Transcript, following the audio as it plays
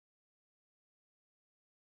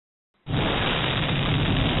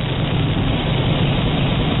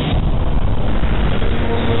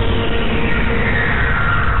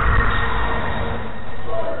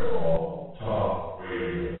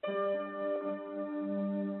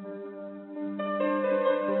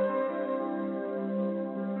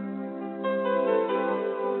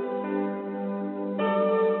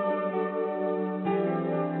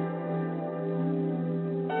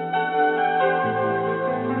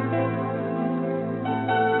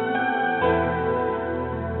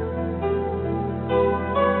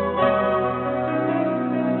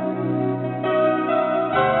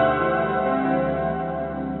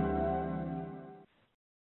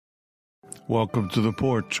Welcome to the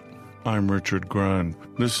porch. I'm Richard Grun.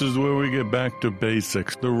 This is where we get back to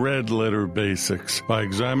basics, the red letter basics, by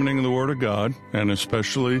examining the Word of God, and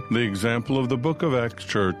especially the example of the Book of Acts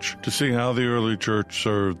Church, to see how the early church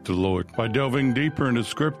served the Lord. By delving deeper into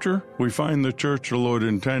Scripture, we find the church the Lord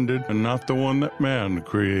intended and not the one that man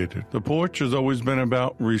created. The porch has always been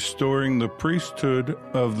about restoring the priesthood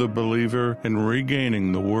of the believer and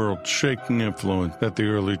regaining the world-shaking influence that the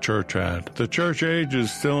early church had. The church age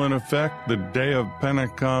is still in effect. The day of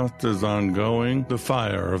Pentecost is ongoing. The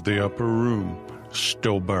fire of the upper room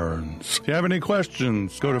still burns. If you have any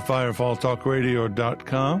questions, go to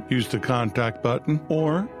firefalltalkradio.com, use the contact button,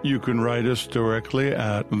 or you can write us directly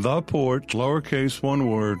at the porch, lowercase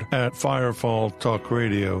one word, at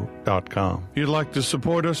firefalltalkradio.com. If you'd like to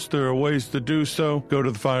support us, there are ways to do so. Go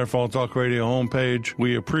to the Firefall Talk Radio homepage.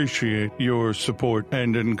 We appreciate your support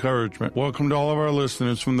and encouragement. Welcome to all of our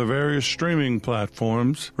listeners from the various streaming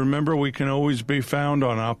platforms. Remember, we can always be found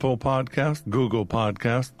on Apple Podcasts, Google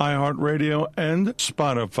Podcasts, iHeartRadio, and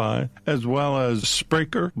Spotify, as well as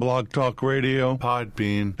Spreaker, Blog Talk Radio,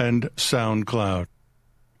 Podbean, and SoundCloud.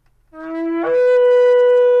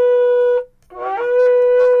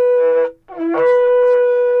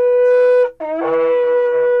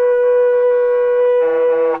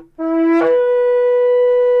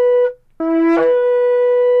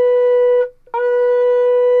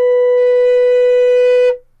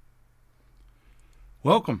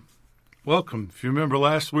 Welcome. If you remember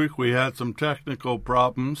last week, we had some technical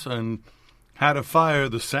problems and had to fire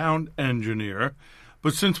the sound engineer.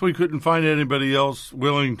 But since we couldn't find anybody else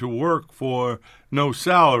willing to work for no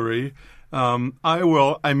salary,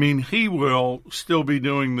 he will still be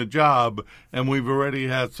doing the job, and we've already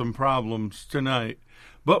had some problems tonight.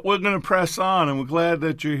 But we're going to press on, and we're glad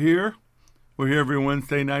that you're here. We're here every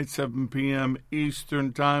Wednesday night, 7 p.m.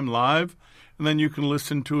 Eastern Time live, and then you can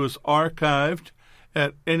listen to us archived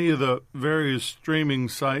at any of the various streaming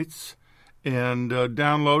sites and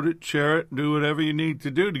download it, share it, do whatever you need to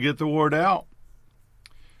do to get the word out.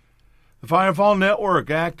 The Firefall Network,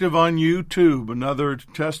 active on YouTube. Another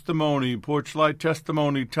testimony, Porchlight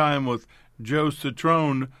Testimony Time with Joe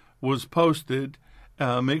Citrone was posted.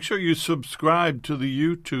 Make sure you subscribe to the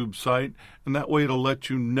YouTube site, and that way it'll let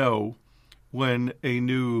you know when a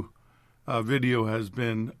new video has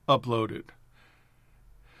been uploaded.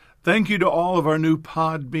 Thank you to all of our new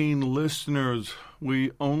Podbean listeners.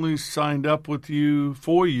 We only signed up with you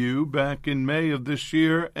for you back in May of this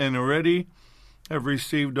year and already have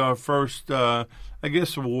received our first,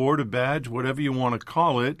 award, a badge, whatever you want to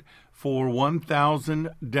call it, for 1,000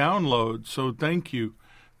 downloads. So thank you.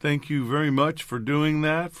 Thank you very much for doing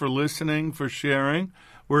that, for listening, for sharing.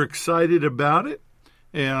 We're excited about it.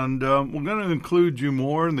 And we're going to include you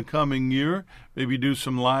more in the coming year, maybe do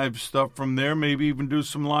some live stuff from there, maybe even do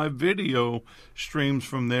some live video streams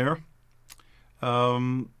from there.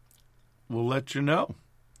 We'll let you know.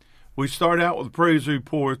 We start out with praise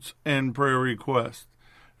reports and prayer requests.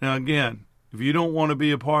 Now, again, if you don't want to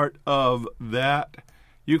be a part of that,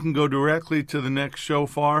 you can go directly to the next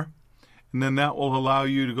shofar, and then that will allow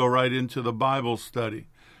you to go right into the Bible study.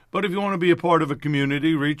 But if you want to be a part of a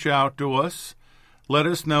community, reach out to us. Let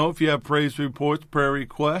us know if you have praise reports, prayer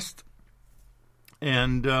requests,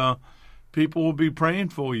 and people will be praying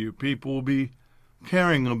for you. People will be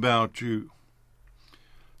caring about you.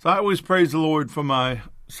 So I always praise the Lord for my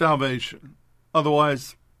salvation.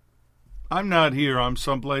 Otherwise, I'm not here. I'm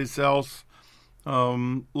someplace else,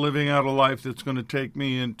 living out a life that's going to take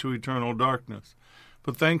me into eternal darkness.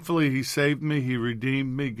 But thankfully, He saved me. He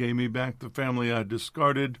redeemed me, gave me back the family I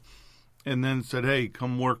discarded, and then said, hey,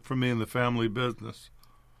 come work for me in the family business.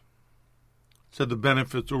 Said the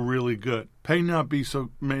benefits are really good. May not be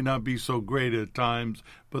so great at times,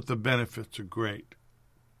 but the benefits are great.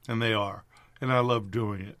 And they are. And I love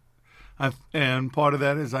doing it. And part of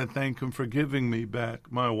that is I thank Him for giving me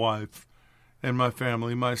back my wife and my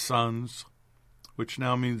family, my sons, which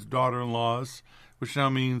now means daughter-in-laws, which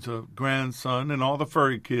now means a grandson, and all the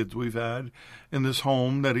furry kids we've had in this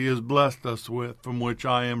home that He has blessed us with, from which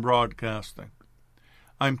I am broadcasting.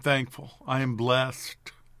 I'm thankful. I am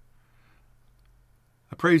blessed.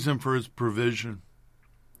 I praise Him for His provision,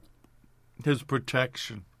 His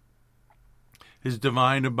protection, His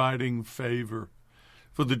divine abiding favor,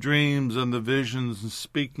 for the dreams and the visions and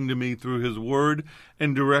speaking to me through His Word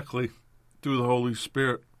and directly through the Holy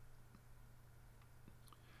Spirit.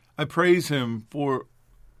 I praise Him for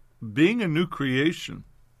being a new creation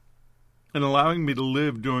and allowing me to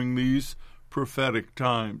live during these prophetic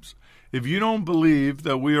times. If you don't believe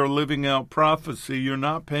that we are living out prophecy, you're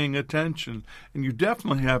not paying attention, and you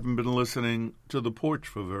definitely haven't been listening to the porch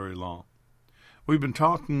for very long. We've been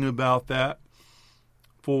talking about that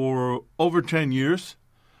for over 10 years.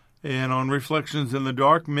 And on Reflections in the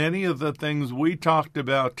Dark, many of the things we talked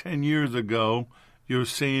about 10 years ago, you're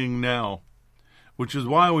seeing now, which is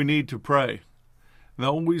why we need to pray. And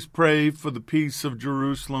always pray for the peace of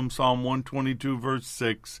Jerusalem, Psalm 122, verse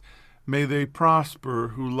 6. May they prosper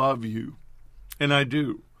who love you. And I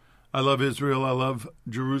do. I love Israel. I love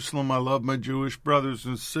Jerusalem. I love my Jewish brothers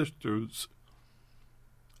and sisters.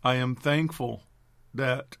 I am thankful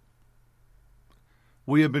that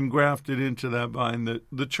we have been grafted into that vine, that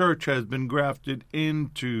the church has been grafted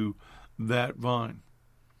into that vine.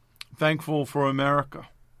 Thankful for America,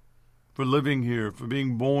 for living here, for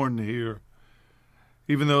being born here.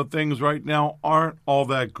 Even though things right now aren't all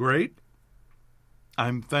that great,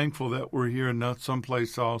 I'm thankful that we're here and not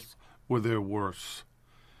someplace else where they're worse.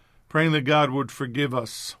 Praying that God would forgive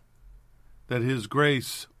us, that His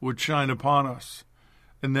grace would shine upon us,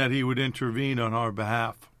 and that He would intervene on our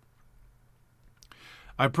behalf.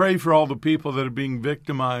 I pray for all the people that are being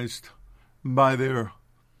victimized by their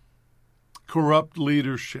corrupt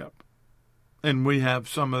leadership. And we have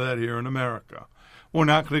some of that here in America. We're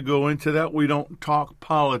not going to go into that. We don't talk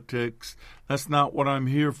politics. That's not what I'm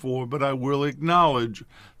here for. But I will acknowledge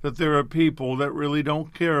that there are people that really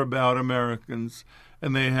don't care about Americans,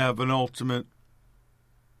 and they have an ultimate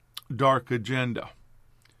dark agenda.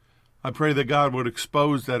 I pray that God would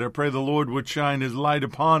expose that. I pray the Lord would shine His light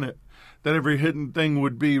upon it, that every hidden thing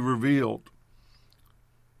would be revealed.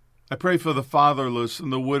 I pray for the fatherless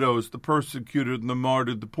and the widows, the persecuted and the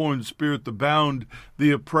martyred, the poor in spirit, the bound,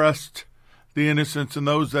 the oppressed, the innocents, and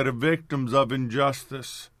those that are victims of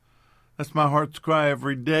injustice. That's my heart's cry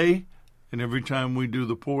every day and every time we do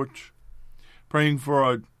the porch. Praying for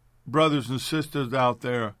our brothers and sisters out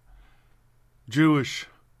there, Jewish,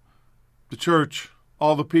 the church,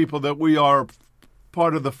 all the people that we are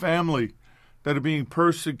part of the family that are being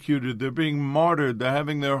persecuted, they're being martyred, they're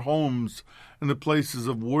having their homes and the places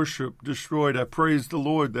of worship destroyed. I praise the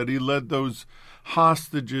Lord that He led those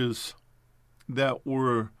hostages that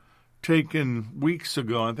were taken weeks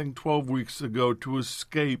ago, I think 12 weeks ago, to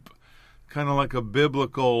escape, kind of like a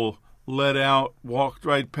biblical let out, walked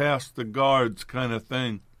right past the guards kind of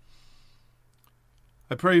thing.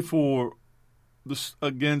 I pray for this,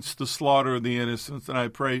 against the slaughter of the innocents, and I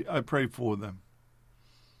pray for them.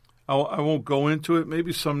 I won't go into it.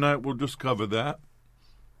 Maybe some night we'll just cover that.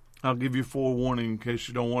 I'll give you forewarning in case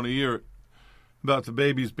you don't want to hear it. About the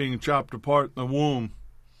babies being chopped apart in the womb.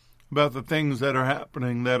 About the things that are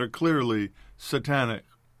happening that are clearly satanic.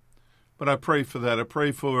 But I pray for that. I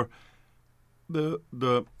pray for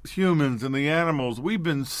the humans and the animals. We've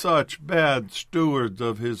been such bad stewards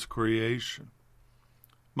of His creation.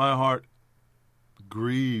 My heart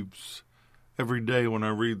grieves every day when I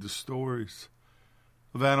read the stories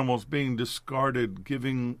of animals being discarded,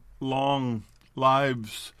 giving long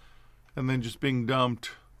lives, and then just being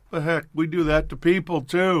dumped. The heck, we do that to people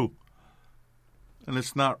too. And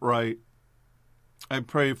it's not right. I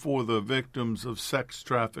pray for the victims of sex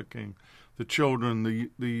trafficking, the children,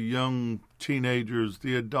 the young teenagers,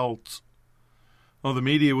 the adults. Well, the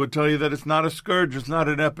media would tell you that it's not a scourge, it's not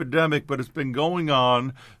an epidemic, but it's been going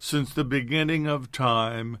on since the beginning of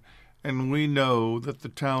time, and we know that the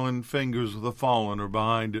taloned fingers of the fallen are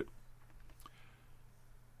behind it.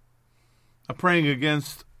 I'm praying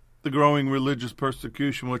against the growing religious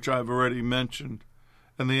persecution, which I've already mentioned,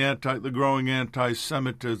 and the growing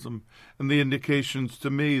anti-Semitism, and the indications to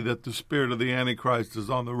me that the spirit of the Antichrist is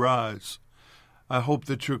on the rise. I hope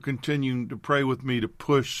that you're continuing to pray with me to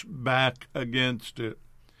push back against it.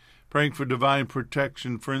 Praying for divine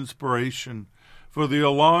protection, for inspiration, for the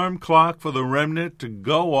alarm clock for the remnant to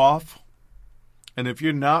go off, and if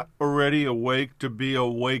you're not already awake, to be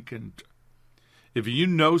awakened. If you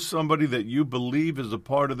know somebody that you believe is a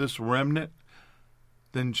part of this remnant,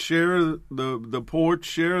 then share the porch,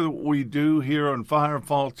 share what we do here on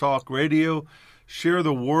Firefall Talk Radio, share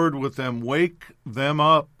the word with them, wake them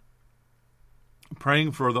up.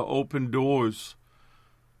 Praying for the open doors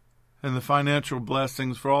and the financial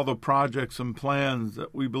blessings for all the projects and plans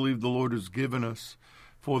that we believe the Lord has given us,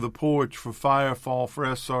 for the porch, for Firefall, for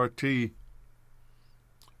SRT.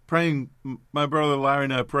 Praying, my brother Larry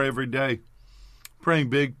and I pray every day, praying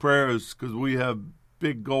big prayers because we have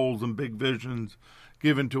big goals and big visions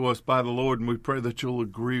given to us by the Lord, and we pray that you'll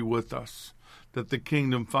agree with us, that the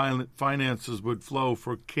kingdom finances would flow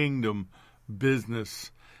for kingdom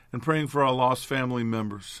business, and praying for our lost family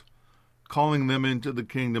members, calling them into the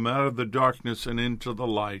kingdom, out of the darkness and into the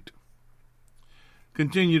light.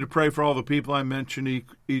 Continue to pray for all the people I mention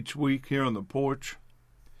each week here on the porch.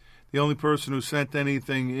 The only person who sent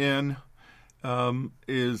anything in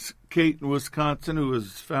is Kate in Wisconsin, who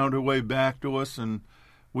has found her way back to us, and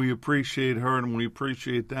we appreciate her, and we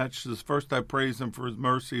appreciate that. She says, first I praise him for his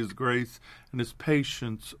mercy, his grace, and his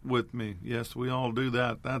patience with me. Yes, we all do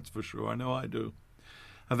that, that's for sure. I know I do.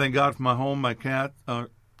 I thank God for my home, my cat,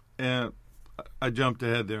 and I jumped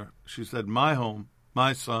ahead there. She said, my home,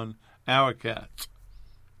 my son, our cats.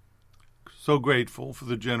 So grateful for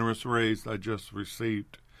the generous raise I just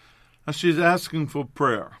received. Now she's asking for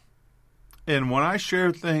prayer. And when I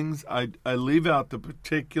share things, I leave out the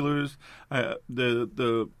particulars,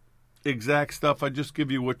 the exact stuff. I just give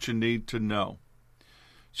you what you need to know.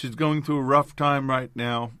 She's going through a rough time right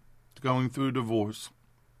now, going through a divorce.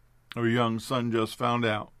 Her young son just found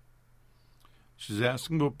out. She's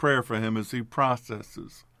asking for prayer for him as he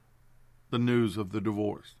processes the news of the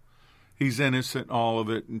divorce. He's innocent in all of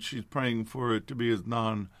it, and she's praying for it to be as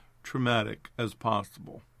non-traumatic as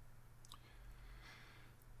possible.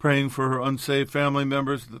 Praying for her unsaved family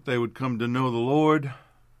members that they would come to know the Lord.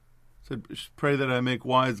 Said, pray that I make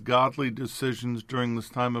wise, godly decisions during this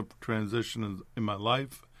time of transition in my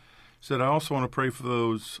life. Said, I also want to pray for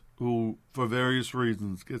those who, for various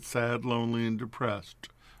reasons, get sad, lonely, and depressed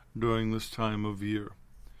during this time of year.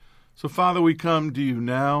 So, Father, we come to you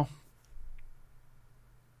now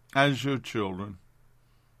as your children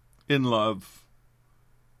in love.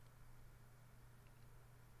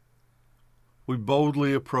 We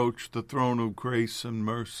boldly approach the throne of grace and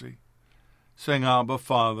mercy, saying, Abba,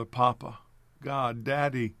 Father, Papa, God,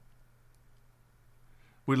 Daddy,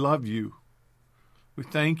 we love you. We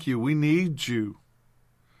thank you. We need you.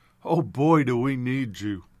 Oh, boy, do we need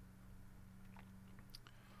you.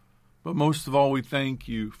 But most of all, we thank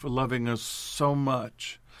you for loving us so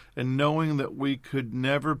much and knowing that we could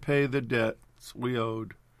never pay the debts we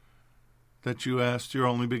owed, that you asked your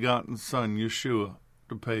only begotten Son, Yeshua,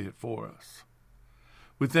 to pay it for us.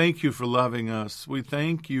 We thank you for loving us. We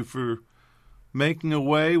thank you for making a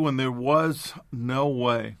way when there was no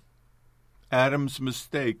way. Adam's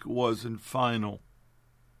mistake wasn't final.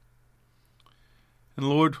 And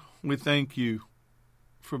Lord, we thank you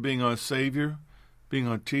for being our Savior, being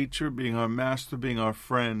our teacher, being our master, being our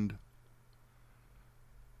friend.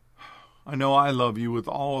 I know I love you with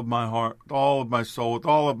all of my heart, with all of my soul, with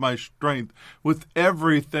all of my strength, with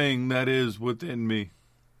everything that is within me.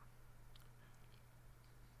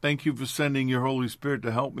 Thank you for sending your Holy Spirit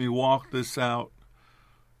to help me walk this out,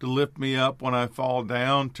 to lift me up when I fall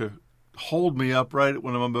down, to hold me upright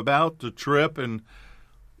when I'm about to trip, and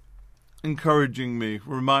encouraging me,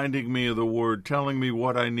 reminding me of the Word, telling me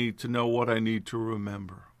what I need to know, what I need to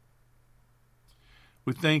remember.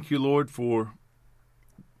 We thank you, Lord, for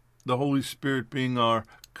the Holy Spirit being our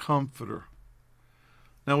comforter.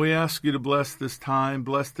 Now we ask you to bless this time,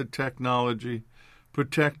 bless the technology,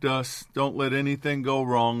 protect us. Don't let anything go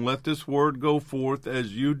wrong. Let this word go forth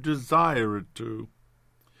as you desire it to.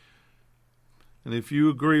 And if you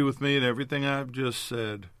agree with me in everything I've just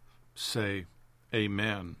said, say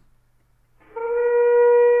amen.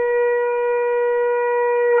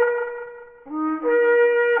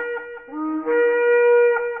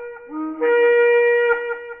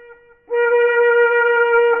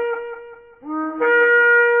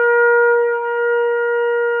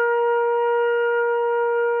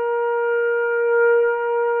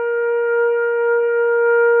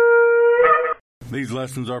 These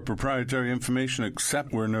lessons are proprietary information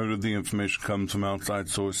except where noted the information comes from outside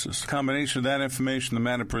sources. The combination of that information, the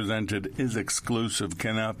matter presented, is exclusive,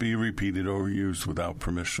 cannot be repeated or used without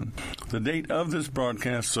permission. The date of this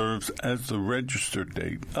broadcast serves as the registered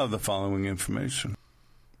date of the following information.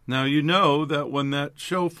 Now you know that when that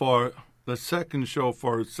shofar, the second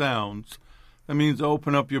shofar sounds, that means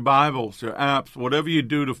open up your Bibles, your apps, whatever you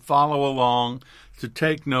do to follow along, to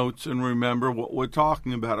take notes and remember what we're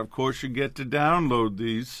talking about. Of course, you get to download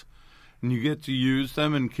these, and you get to use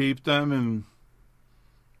them and keep them and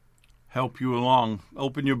help you along.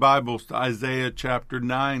 Open your Bibles to Isaiah chapter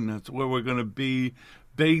 9. That's where we're going to be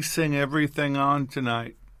basing everything on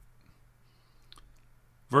tonight.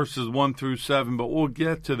 Verses 1 through 7, but we'll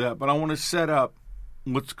get to that. But I want to set up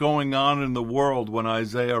what's going on in the world when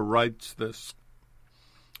Isaiah writes this.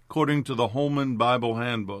 According to the Holman Bible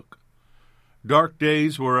Handbook, dark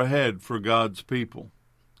days were ahead for God's people,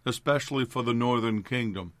 especially for the northern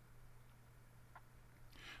kingdom.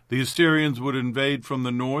 The Assyrians would invade from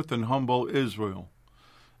the north and humble Israel.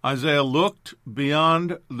 Isaiah looked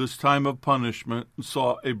beyond this time of punishment and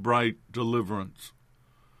saw a bright deliverance.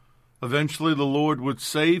 Eventually the Lord would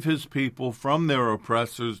save his people from their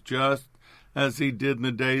oppressors, just as he did in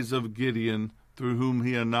the days of Gideon, through whom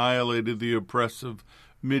he annihilated the oppressive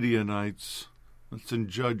Midianites. That's in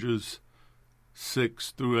Judges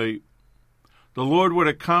 6 through 8. The Lord would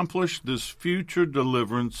accomplish this future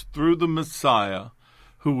deliverance through the Messiah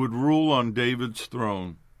who would rule on David's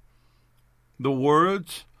throne. The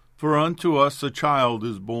words, "For unto us a child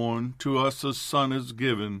is born, to us a son is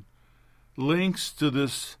given," links to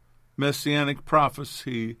this messianic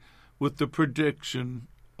prophecy with the prediction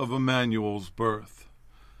of Emmanuel's birth.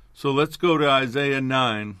 So let's go to Isaiah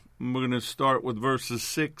 9. We're going to start with verses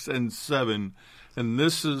 6 and 7. And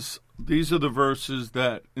these are the verses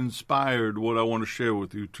that inspired what I want to share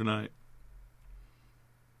with you tonight.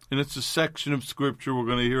 And it's a section of Scripture we're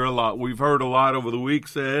going to hear a lot. We've heard a lot over the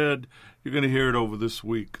weeks ahead. You're going to hear it over this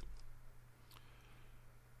week.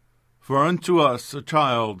 "For unto us a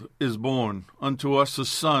child is born, unto us a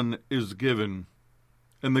son is given,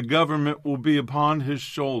 and the government will be upon his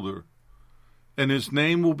shoulder, and his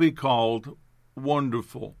name will be called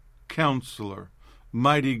Wonderful, Counselor,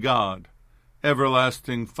 Mighty God,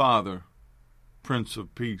 Everlasting Father, Prince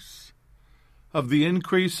of Peace. Of the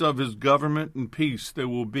increase of his government and peace there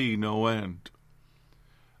will be no end.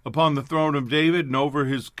 Upon the throne of David and over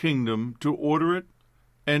his kingdom, to order it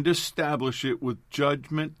and establish it with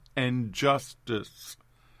judgment and justice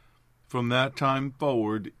from that time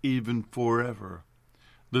forward, even forever.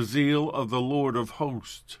 The zeal of the Lord of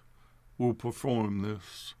hosts will perform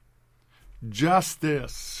this."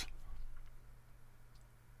 Justice.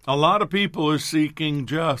 A lot of people are seeking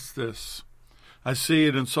justice. I see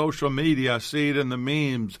it in social media. I see it in the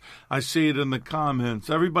memes. I see it in the comments.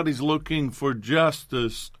 Everybody's looking for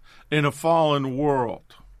justice in a fallen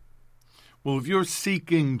world. Well, if you're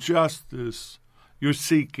seeking justice, you're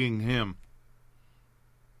seeking Him.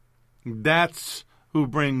 That's who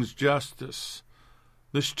brings justice.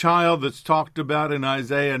 This child that's talked about in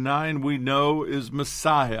Isaiah 9, we know is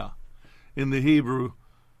Messiah. In the Hebrew,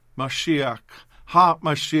 Mashiach.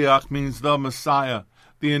 Ha-Mashiach means the Messiah,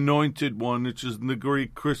 the anointed one, which is in the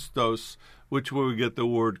Greek Christos, which where we get the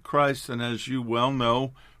word Christ. And as you well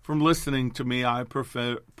know from listening to me, I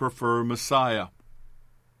prefer Messiah.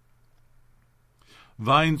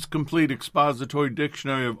 Vine's Complete Expository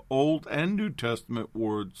Dictionary of Old and New Testament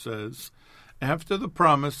words says, after the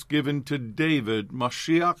promise given to David,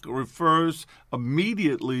 Mashiach refers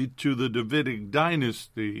immediately to the Davidic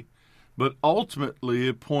dynasty, but ultimately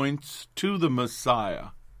it points to the Messiah.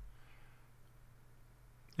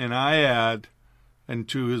 And I add, and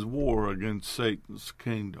to his war against Satan's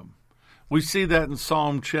kingdom. We see that in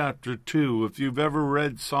Psalm chapter 2. If you've ever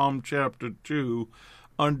read Psalm chapter 2,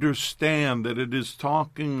 understand that it is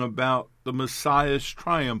talking about the Messiah's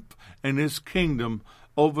triumph and his kingdom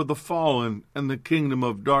over the fallen and the kingdom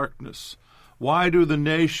of darkness. Why do the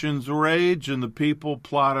nations rage and the people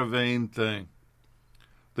plot a vain thing?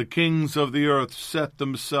 The kings of the earth set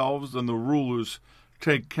themselves, and the rulers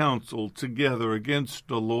take counsel together against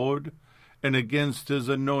the Lord and against his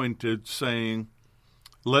anointed, saying,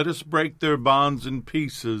 let us break their bonds in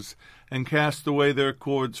pieces and cast away their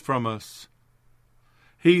cords from us.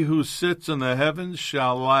 He who sits in the heavens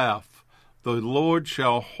shall laugh. The Lord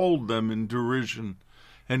shall hold them in derision,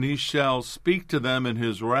 and he shall speak to them in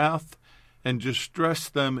his wrath and distress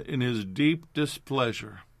them in his deep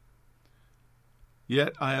displeasure.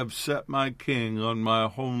 Yet I have set my king on my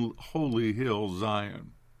holy hill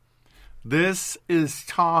Zion. This is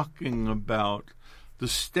talking about the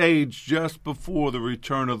stage just before the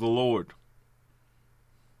return of the Lord.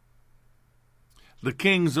 The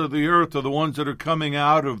kings of the earth are the ones that are coming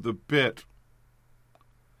out of the pit.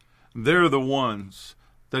 They're the ones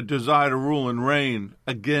that desire to rule and reign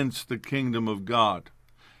against the kingdom of God.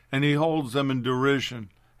 And he holds them in derision.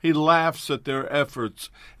 He laughs at their efforts.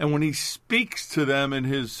 And when he speaks to them in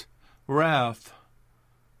his wrath,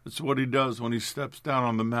 that's what he does when he steps down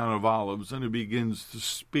on the Mount of Olives and he begins to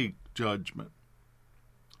speak judgment.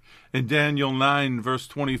 In Daniel 9, verse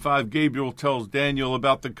 25, Gabriel tells Daniel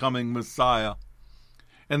about the coming Messiah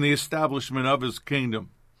and the establishment of his kingdom,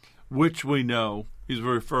 which we know he's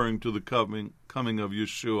referring to the coming of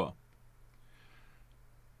Yeshua.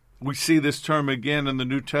 We see this term again in the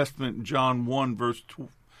New Testament in John 1, verse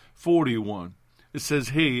 41. It says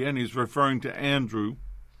he, and he's referring to Andrew,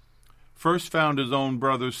 first found his own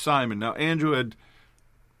brother Simon. Now, Andrew had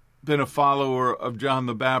been a follower of John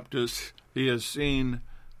the Baptist. He has seen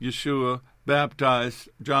Yeshua baptized.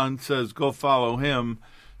 John says, go follow him.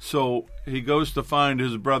 So he goes to find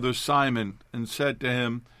his brother Simon and said to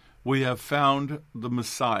him, we have found the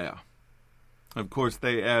Messiah. Of course,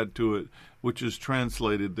 they add to it, which is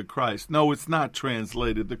translated the Christ. No, it's not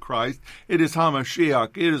translated the Christ. It is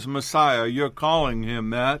HaMashiach. It is Messiah. You're calling him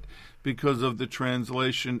that because of the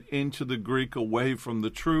translation into the Greek away from the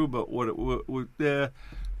true, but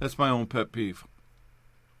that's my own pet peeve.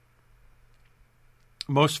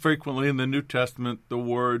 Most frequently in the New Testament, the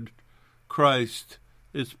word Christ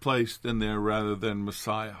is placed in there rather than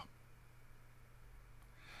Messiah.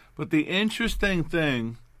 But the interesting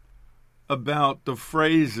thing about the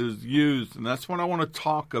phrases used, and that's what I want to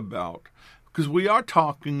talk about, because we are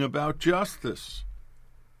talking about justice.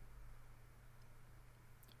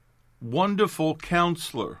 Wonderful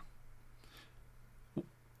Counselor.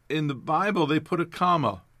 In the Bible, they put a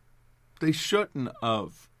comma. They shouldn't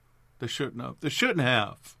have. They shouldn't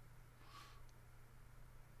have.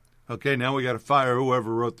 Okay, now we got to fire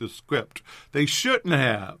whoever wrote the script. They shouldn't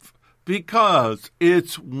have, because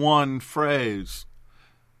it's one phrase.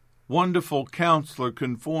 Wonderful Counselor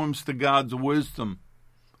conforms to God's wisdom,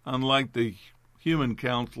 unlike the human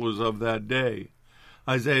counselors of that day.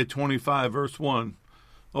 Isaiah 25, verse 1.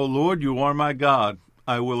 O Lord, you are my God.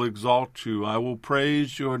 I will exalt you. I will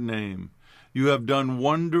praise your name. You have done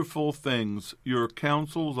wonderful things. Your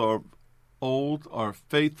counsels are old, are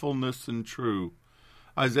faithfulness and true.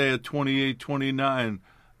 Isaiah 28:29.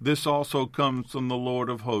 This also comes from the Lord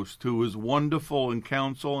of hosts, who is wonderful in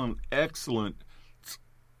counsel and excellent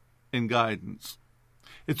in guidance.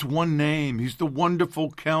 It's one name. He's the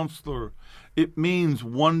Wonderful Counselor. It means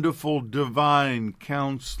wonderful divine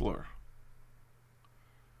counselor.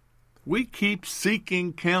 We keep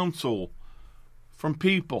seeking counsel from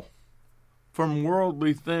people, from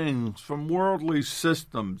worldly things, from worldly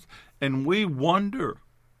systems, and we wonder,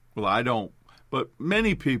 well, I don't, but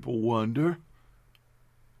many people wonder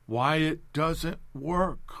why it doesn't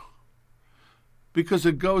work. Because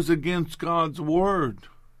it goes against God's word.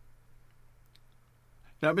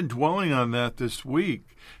 I've been dwelling on that this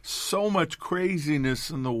week. So much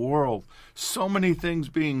craziness in the world. So many things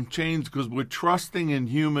being changed because we're trusting in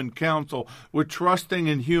human counsel. We're trusting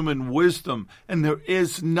in human wisdom. And there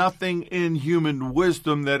is nothing in human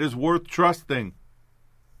wisdom that is worth trusting.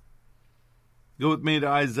 Go with me to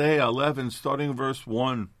Isaiah 11, starting verse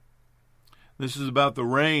 1. This is about the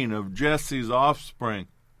reign of Jesse's offspring.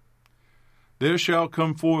 There shall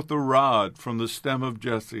come forth a rod from the stem of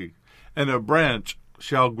Jesse, and a branch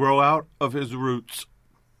shall grow out of his roots.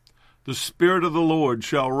 The Spirit of the Lord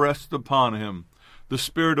shall rest upon him, the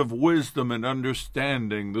Spirit of wisdom and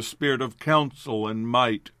understanding, the Spirit of counsel and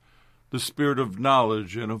might, the Spirit of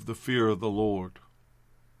knowledge and of the fear of the Lord.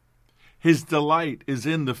 His delight is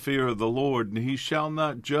in the fear of the Lord, and he shall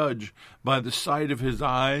not judge by the sight of his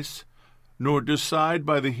eyes, nor decide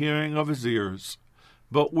by the hearing of his ears,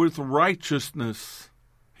 but with righteousness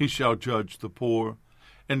he shall judge the poor,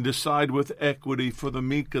 and decide with equity for the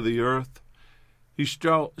meek of the earth. He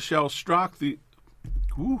shall strike the.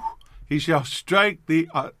 He shall strike the.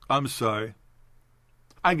 I'm sorry.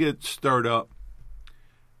 I get stirred up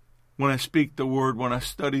when I speak the word, when I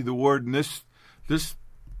study the word, and this.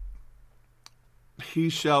 He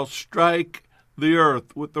shall strike the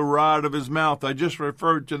earth with the rod of his mouth. I just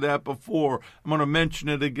referred to that before. I'm going to mention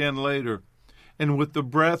it again later. And with the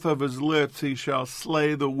breath of his lips he shall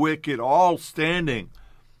slay the wicked, all standing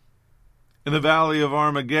in the valley of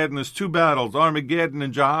Armageddon. There's two battles, Armageddon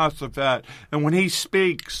and Jehoshaphat. And when he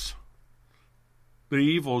speaks, the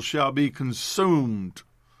evil shall be consumed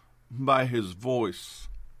by his voice.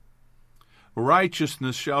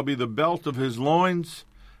 Righteousness shall be the belt of his loins,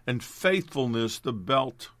 and faithfulness the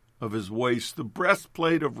belt of his waist, the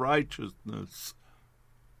breastplate of righteousness.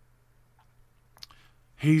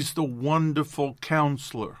 He's the Wonderful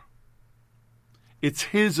Counselor. It's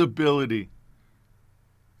his ability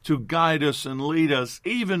to guide us and lead us,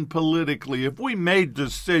 even politically. If we made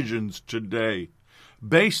decisions today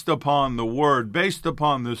based upon the Word, based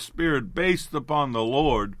upon the Spirit, based upon the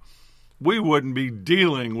Lord, we wouldn't be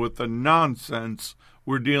dealing with the nonsense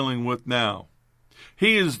we're dealing with now.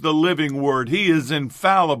 He is the living Word. He is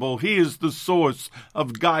infallible. He is the source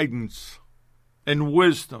of guidance and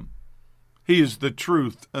wisdom. He is the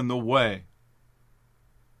truth and the way.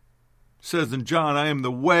 It says in John, I am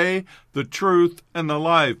the way, the truth, and the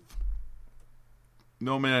life.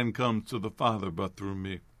 No man comes to the Father but through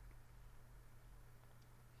me.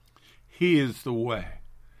 He is the way.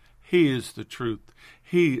 He is the truth.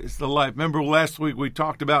 He is the life. Remember last week we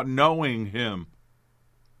talked about knowing him.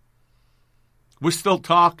 We're still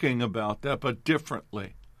talking about that, but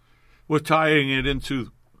differently. We're tying it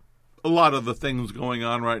into a lot of the things going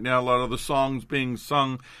on right now, a lot of the songs being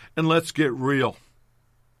sung, and let's get real.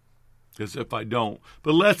 As if I don't.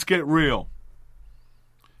 But let's get real.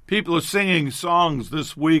 People are singing songs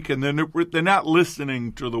this week, and they're not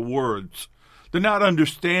listening to the words. They're not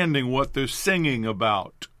understanding what they're singing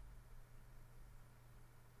about.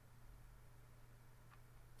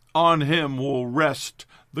 On him will rest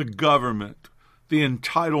the government, the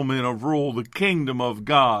entitlement of rule, the kingdom of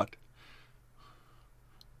God.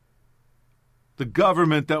 The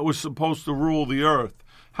government that was supposed to rule the earth,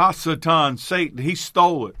 Hasatan, Satan, he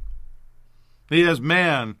stole it. He has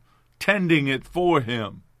man tending it for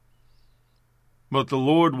him. But the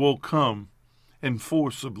Lord will come and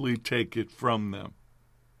forcibly take it from them.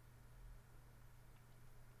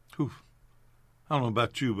 Whew. I don't know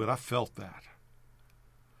about you, but I felt that.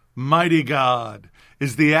 Mighty God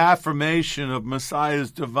is the affirmation of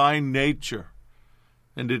Messiah's divine nature,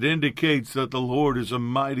 and it indicates that the Lord is a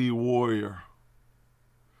mighty warrior.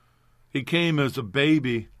 He came as a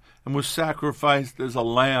baby and was sacrificed as a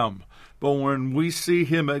lamb, but when we see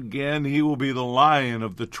him again, he will be the Lion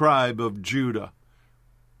of the tribe of Judah,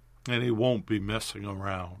 and he won't be messing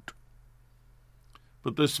around.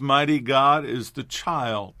 But this mighty God is the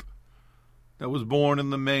child that was born in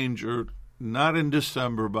the manger, not in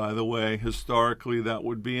December, by the way. Historically, that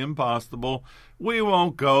would be impossible. We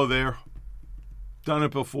won't go there. Done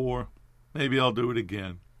it before. Maybe I'll do it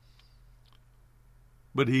again.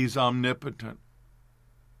 But he's omnipotent.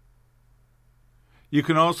 You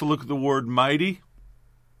can also look at the word mighty,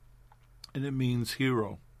 and it means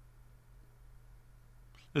hero.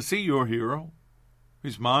 Is he your hero?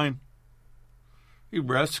 He's mine. He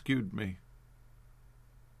rescued me,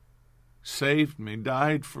 saved me,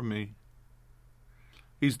 died for me.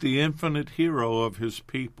 He's the infinite hero of his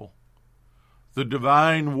people, the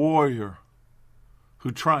divine warrior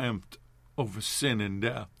who triumphed over sin and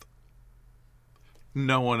death.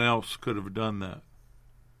 No one else could have done that.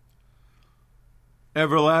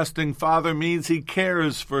 Everlasting Father means he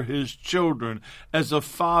cares for his children as a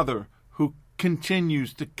father who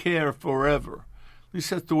continues to care forever. At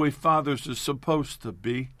least that's the way fathers are supposed to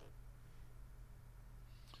be.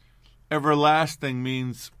 Everlasting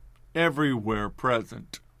means everywhere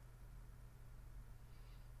present.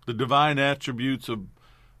 The divine attributes of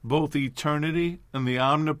both eternity and the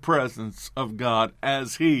omnipresence of God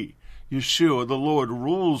as he, Yeshua, the Lord,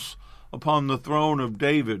 rules upon the throne of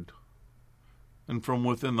David and from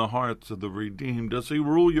within the hearts of the redeemed. Does he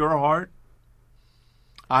rule your heart?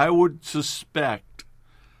 I would suspect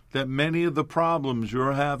that many of the problems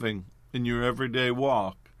you're having in your everyday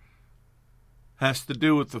walk has to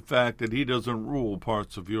do with the fact that he doesn't rule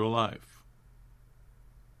parts of your life.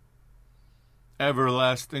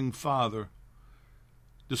 Everlasting Father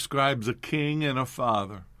describes a king and a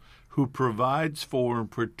father who provides for and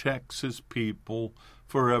protects his people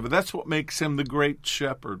forever. That's what makes him the great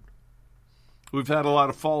shepherd. We've had a lot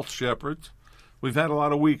of false shepherds. We've had a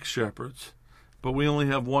lot of weak shepherds. But we only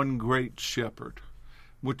have one great shepherd,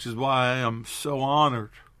 which is why I am so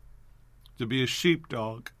honored to be a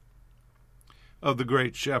sheepdog of the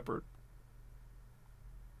great shepherd.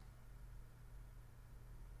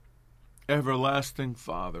 Everlasting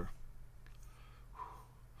Father.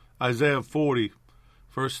 Isaiah 40,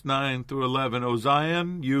 verse 9 through 11. O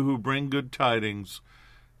Zion, you who bring good tidings,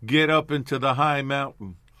 get up into the high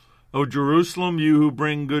mountain. O Jerusalem, you who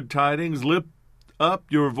bring good tidings, lift up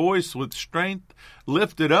your voice with strength.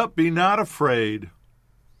 Lift it up, be not afraid.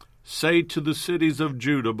 Say to the cities of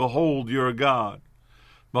Judah, behold your God.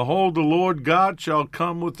 Behold, the Lord God shall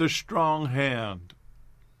come with a strong hand,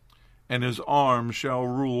 and his arm shall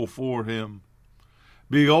rule for him.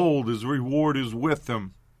 Behold, his reward is with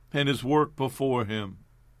him, and his work before him.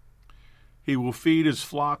 He will feed his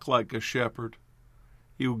flock like a shepherd.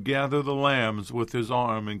 He will gather the lambs with his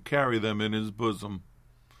arm and carry them in his bosom,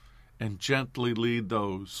 and gently lead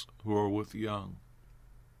those who are with young.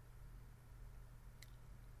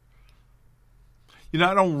 You know,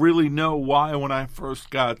 I don't really know why when I first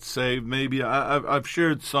got saved. Maybe I've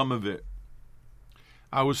shared some of it.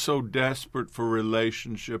 I was so desperate for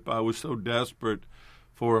relationship. I was so desperate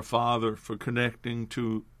for a father, for connecting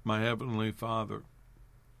to my Heavenly Father,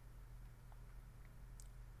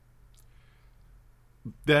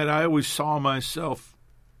 that I always saw myself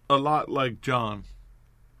a lot like John.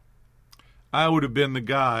 I would have been the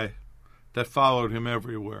guy that followed him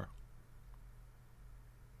everywhere.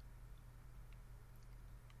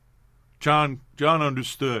 John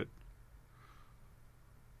understood.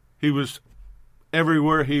 He was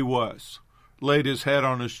everywhere he was, laid his head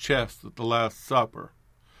on his chest at the Last Supper.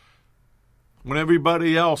 When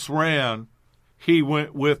everybody else ran, he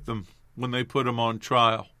went with them when they put him on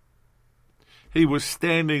trial. He was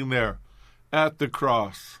standing there at the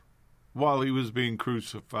cross while he was being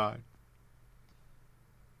crucified.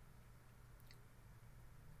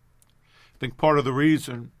 I think part of the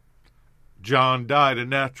reason John died a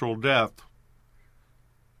natural death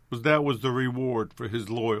was that was the reward for his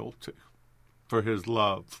loyalty, for his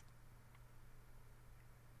love.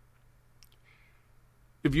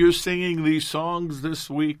 If you're singing these songs this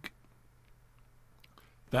week,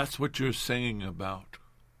 that's what you're singing about.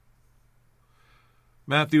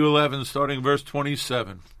 Matthew 11, starting verse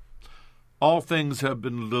 27. All things have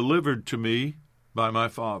been delivered to me by my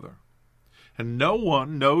Father. And no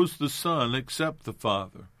one knows the Son except the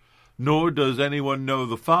Father, nor does anyone know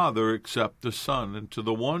the Father except the Son, and to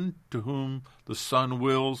the one to whom the Son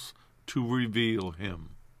wills to reveal him.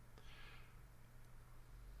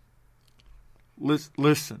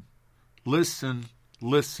 Listen.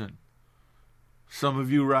 Some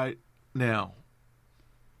of you right now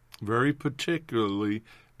very particularly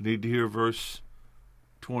need to hear verse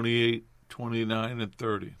 28, 29, and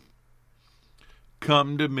 30.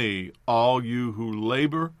 Come to me, all you who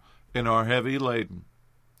labor and are heavy laden,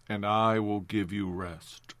 and I will give you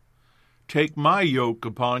rest. Take my yoke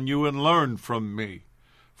upon you and learn from me,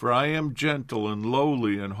 for I am gentle and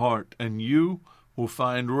lowly in heart, and you will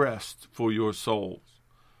find rest for your souls.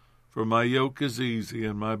 For my yoke is easy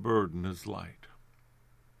and my burden is light.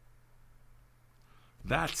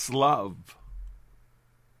 That's love.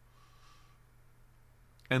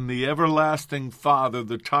 And the everlasting Father,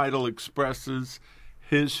 the title expresses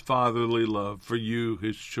his fatherly love for you,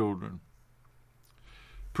 his children.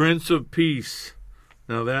 Prince of Peace.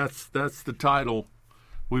 Now that's the title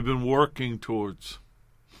we've been working towards.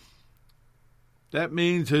 That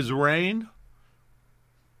means his reign,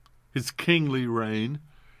 his kingly reign,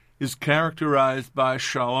 is characterized by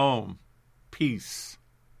shalom, peace,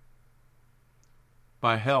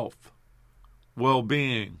 by health,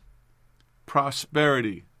 well-being,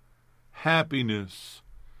 prosperity, happiness,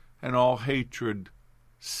 and all hatred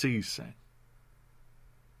ceasing.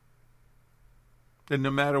 And no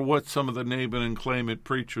matter what some of the name it and claim it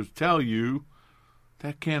preachers tell you,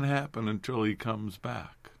 that can't happen until he comes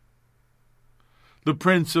back. The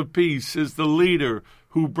Prince of Peace is the leader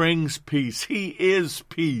who brings peace. He is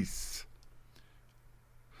peace.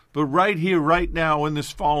 But right here, right now, in this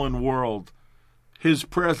fallen world, his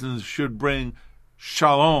presence should bring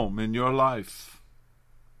shalom in your life.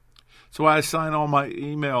 So I sign all my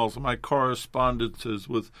emails, my correspondences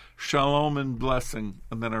with shalom and blessing,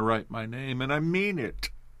 and then I write my name, and I mean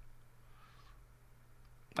it.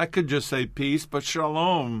 I could just say peace, but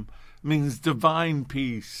shalom means divine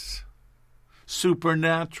peace,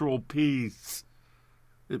 supernatural peace.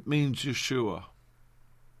 It means Yeshua.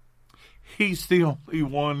 He's the only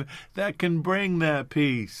one that can bring that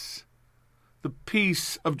peace. The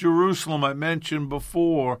peace of Jerusalem I mentioned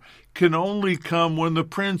before can only come when the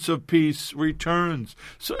Prince of Peace returns.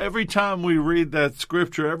 So every time we read that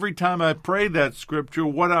scripture, every time I pray that scripture,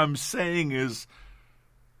 what I'm saying is,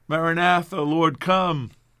 Maranatha, Lord,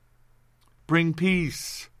 come. Bring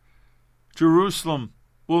peace. Jerusalem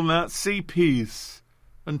will not see peace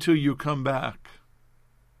until you come back.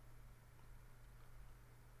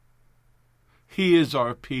 He is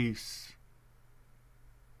our peace.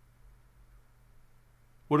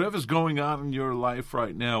 Whatever's going on in your life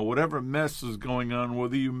right now, whatever mess is going on,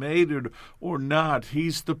 whether you made it or not,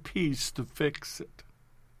 he's the peace to fix it.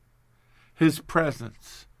 His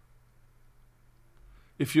presence.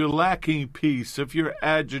 If you're lacking peace, if you're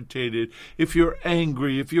agitated, if you're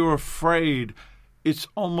angry, if you're afraid, it's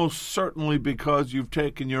almost certainly because you've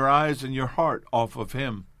taken your eyes and your heart off of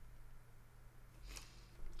him.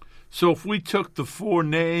 So if we took the four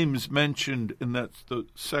names mentioned in the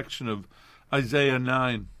section of Isaiah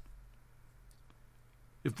 9,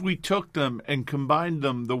 if we took them and combined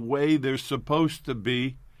them the way they're supposed to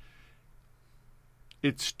be,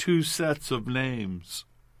 it's two sets of names.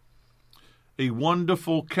 A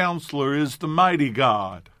wonderful counselor is the mighty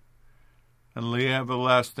God, and the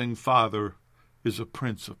everlasting Father is a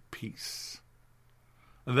Prince of Peace.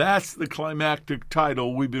 That's the climactic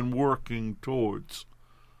title we've been working towards,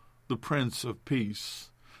 the Prince of Peace.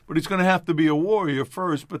 But he's going to have to be a warrior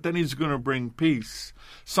first, but then he's going to bring peace.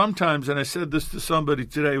 Sometimes, and I said this to somebody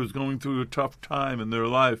today who was going through a tough time in their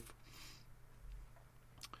life,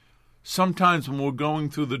 sometimes when we're going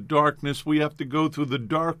through the darkness, we have to go through the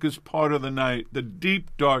darkest part of the night, the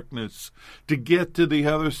deep darkness, to get to the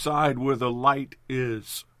other side where the light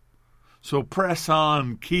is. So press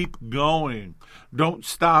on, keep going. Don't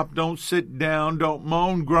stop, don't sit down, don't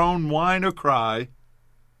moan, groan, whine, or cry.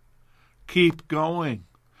 Keep going,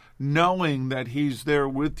 knowing that he's there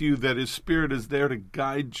with you, that his Spirit is there to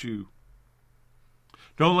guide you.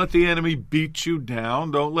 Don't let the enemy beat you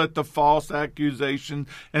down. Don't let the false accusation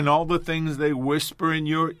and all the things they whisper in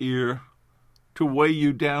your ear to weigh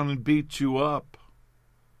you down and beat you up.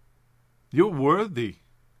 You're worthy.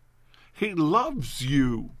 He loves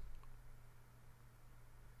you.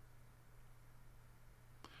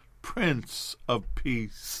 Prince of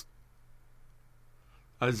Peace.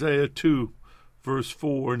 Isaiah 2, verse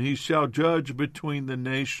 4, and he shall judge between the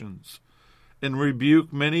nations and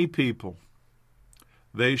rebuke many people.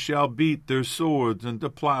 They shall beat their swords into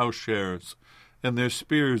plowshares, and their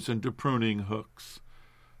spears into pruning hooks.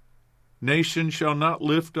 Nation shall not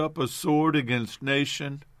lift up a sword against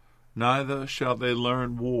nation, neither shall they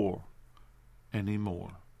learn war any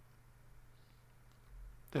more.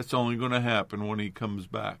 That's only going to happen when he comes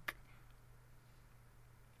back.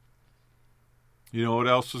 You know what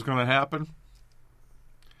else is going to happen?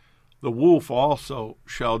 The wolf also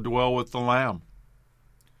shall dwell with the lamb.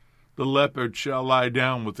 The leopard shall lie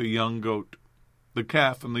down with the young goat, the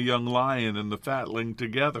calf and the young lion and the fatling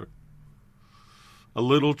together. A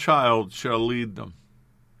little child shall lead them.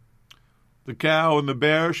 The cow and the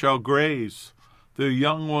bear shall graze, the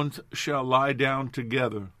young ones shall lie down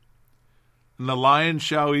together. And the lion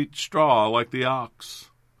shall eat straw like the ox.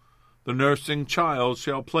 The nursing child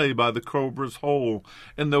shall play by the cobra's hole,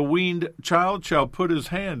 and the weaned child shall put his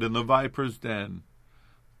hand in the viper's den.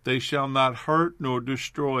 They shall not hurt nor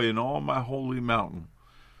destroy in all my holy mountain,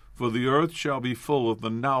 for the earth shall be full of the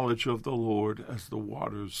knowledge of the Lord as the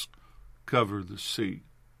waters cover the sea.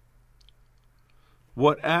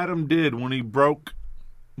 What Adam did when he broke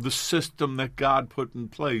the system that God put in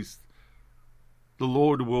place, the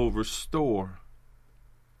Lord will restore.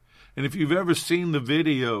 And if you've ever seen the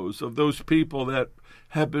videos of those people that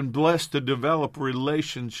have been blessed to develop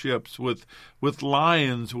relationships with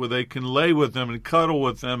lions where they can lay with them and cuddle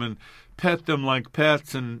with them and pet them like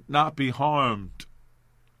pets and not be harmed.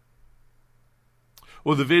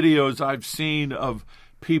 Or the videos I've seen of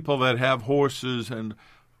people that have horses and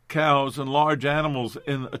cows and large animals,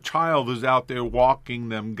 and a child is out there walking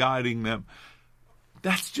them, guiding them.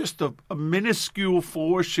 That's just a minuscule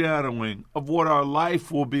foreshadowing of what our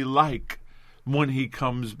life will be like when he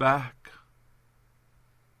comes back.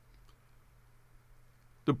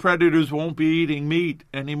 The predators won't be eating meat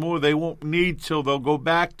anymore. They won't need to. They'll go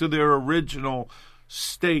back to their original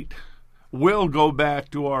state. We'll go back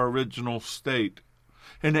to our original state.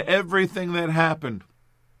 And everything that happened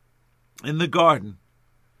in the garden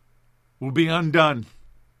will be undone.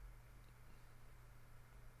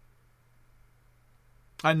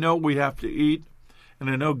 I know we have to eat, and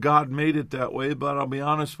I know God made it that way, but I'll be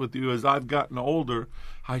honest with you, as I've gotten older,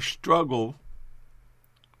 I struggle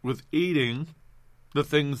with eating the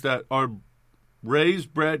things that are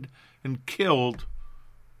raised, bred, and killed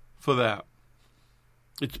for that.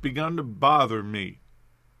 It's begun to bother me.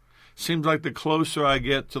 Seems like the closer I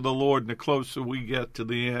get to the Lord and the closer we get to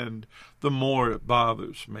the end, the more it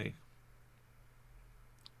bothers me.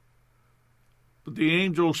 But the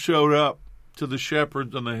angel showed up to the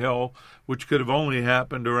shepherds on the hill, which could have only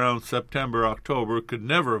happened around September, October. It could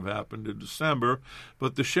never have happened in December.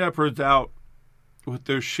 But the shepherds out with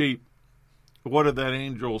their sheep, what did that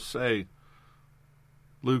angel say?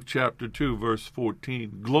 Luke chapter 2, verse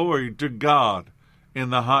 14. Glory to God in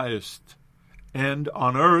the highest, and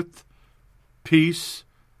on earth peace,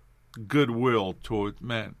 goodwill toward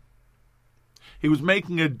men. He was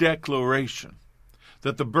making a declaration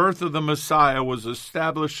that the birth of the Messiah was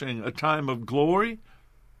establishing a time of glory,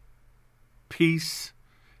 peace,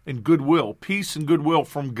 and goodwill. Peace and goodwill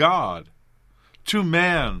from God to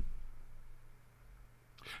man.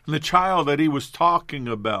 And the child that he was talking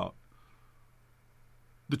about,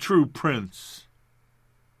 the true prince,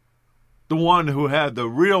 the one who had the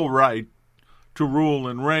real right to rule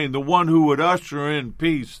and reign, the one who would usher in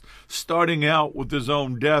peace, starting out with his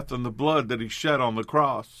own death and the blood that he shed on the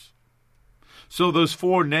cross. So those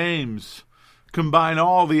four names combine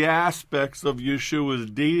all the aspects of Yeshua's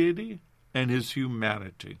deity and his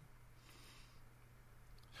humanity.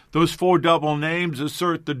 Those four double names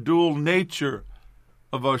assert the dual nature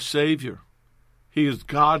of our Savior. He is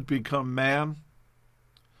God become man,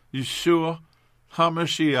 Yeshua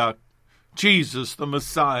HaMashiach, Jesus the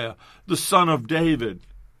Messiah, the Son of David,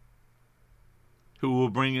 who will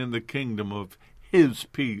bring in the kingdom of his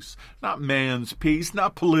peace, not man's peace,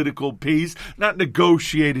 not political peace, not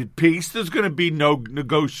negotiated peace. There's going to be no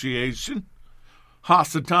negotiation.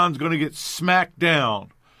 Hasatan's going to get smacked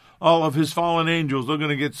down. All of his fallen angels are going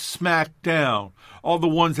to get smacked down. All the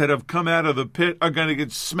ones that have come out of the pit are going to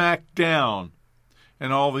get smacked down.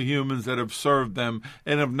 And all the humans that have served them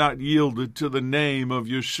and have not yielded to the name of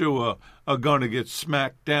Yeshua are going to get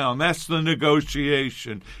smacked down. That's the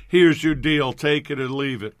negotiation. Here's your deal. Take it or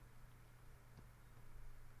leave it.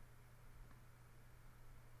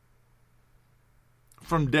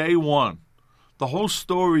 From day one, the whole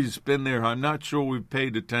story's been there. I'm not sure we've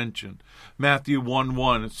paid attention. Matthew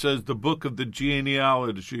 1:1, it says the book of the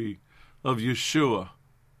genealogy of Yeshua,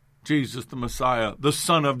 Jesus the Messiah, the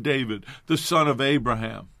son of David, the son of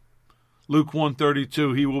Abraham. Luke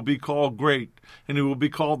 1:32, he will be called great, and he will be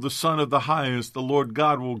called the Son of the Highest. The Lord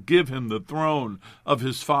God will give him the throne of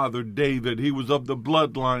his father David. He was of the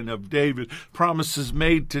bloodline of David. Promises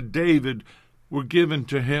made to David were given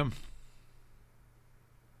to him.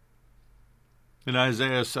 In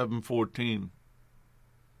Isaiah 7:14,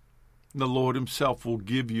 the Lord himself will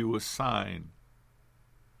give you a sign.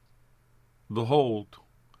 Behold,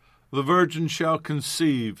 the virgin shall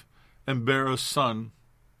conceive and bear a son,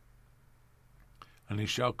 and he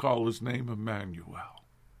shall call his name Emmanuel.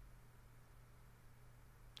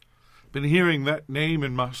 Been hearing that name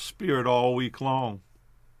in my spirit all week long.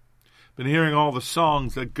 Been hearing all the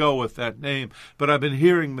songs that go with that name, but I've been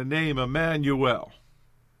hearing the name Emmanuel.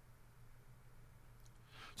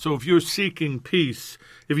 So if you're seeking peace,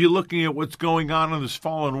 if you're looking at what's going on in this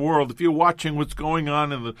fallen world, if you're watching what's going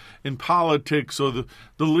on in politics or the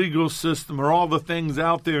legal system or all the things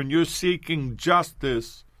out there, and you're seeking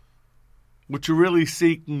justice, what you're really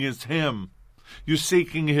seeking is him. You're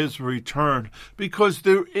seeking his return, because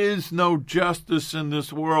there is no justice in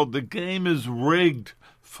this world. The game is rigged,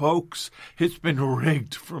 folks. It's been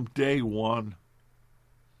rigged from day one.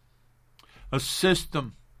 A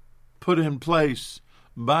system put in place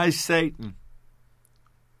by Satan.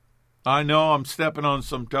 I know I'm stepping on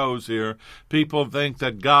some toes here. People think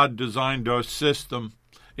that God designed our system.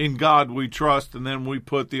 In God we trust, and then we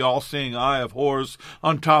put the all-seeing eye of Horus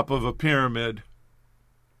on top of a pyramid.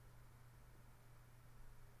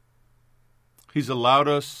 He's allowed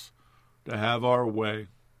us to have our way.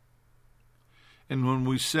 And when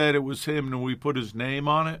we said it was him and we put his name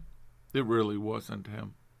on it, it really wasn't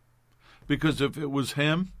him. Because if it was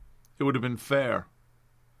him, it would have been fair.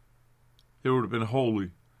 It would have been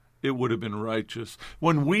holy. It would have been righteous.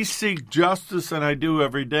 When we seek justice, and I do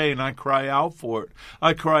every day, and I cry out for it.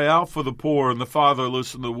 I cry out for the poor and the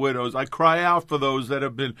fatherless and the widows. I cry out for those that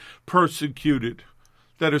have been persecuted,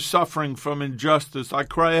 that are suffering from injustice. I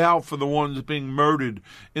cry out for the ones being murdered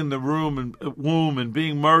in the womb and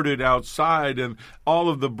being murdered outside, and all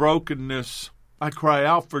of the brokenness. I cry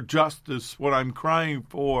out for justice. What I'm crying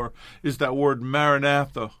for is that word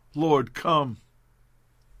Maranatha. Lord, come.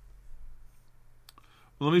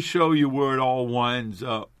 Let me show you where it all winds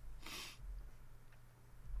up.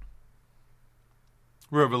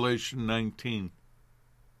 Revelation 19.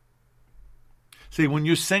 See, when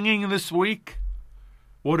you're singing this week,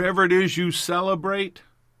 whatever it is you celebrate,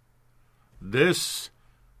 this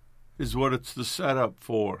is what it's the setup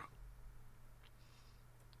for.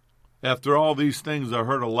 After all these things, I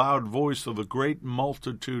heard a loud voice of a great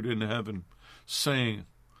multitude in heaven saying,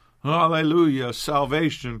 Hallelujah,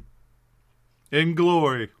 salvation and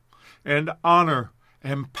glory and honor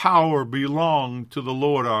and power belong to the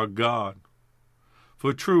Lord our God.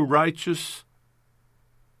 For true and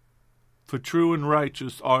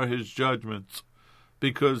righteous are his judgments,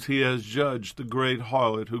 because he has judged the great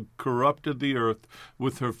harlot who corrupted the earth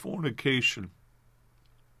with her fornication.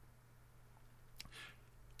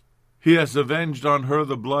 He has avenged on her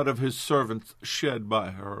the blood of his servants shed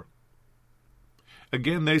by her.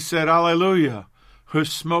 Again they said, Alleluia! Her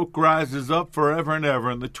smoke rises up forever and ever.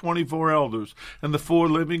 And the 24 elders and the 4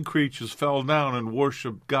 living creatures fell down and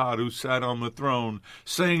worshipped God who sat on the throne,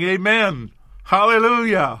 saying, Amen!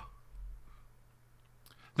 Hallelujah!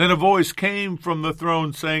 Then a voice came from the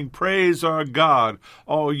throne saying, Praise our God,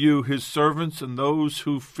 all you his servants and those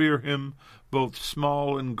who fear him, both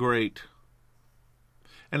small and great.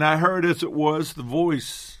 And I heard as it was the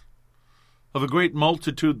voice of a great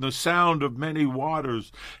multitude and the sound of many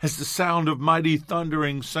waters, as the sound of mighty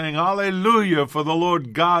thundering, saying, Alleluia, for the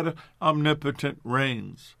Lord God omnipotent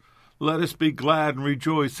reigns. Let us be glad and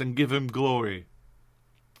rejoice and give him glory.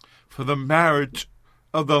 For the marriage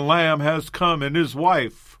of the Lamb has come, and his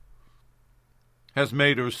wife has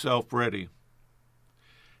made herself ready.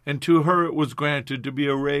 And to her it was granted to be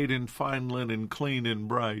arrayed in fine linen, clean and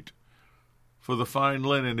bright. For the fine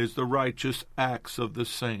linen is the righteous acts of the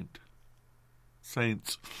saints.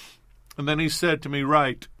 And then he said to me,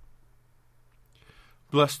 Write,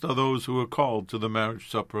 Blessed are those who are called to the marriage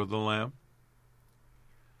supper of the Lamb.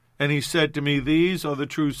 And he said to me, These are the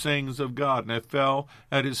true sayings of God. And I fell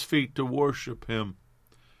at his feet to worship him.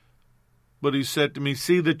 But he said to me,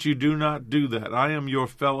 See that you do not do that. I am your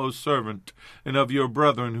fellow servant and of your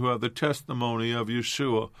brethren who have the testimony of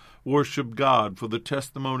Yeshua. Worship God, for the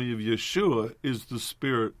testimony of Yeshua is the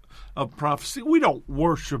spirit of prophecy. We don't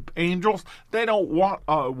worship angels. They don't want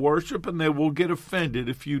our worship, and they will get offended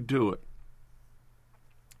if you do it.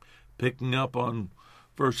 Picking up on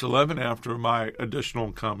verse 11 after my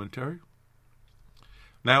additional commentary.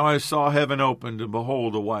 Now I saw heaven opened, and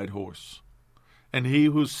behold, a white horse. And he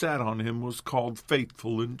who sat on him was called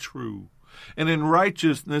Faithful and True. and in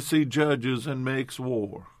righteousness he judges and makes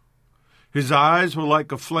war. His eyes were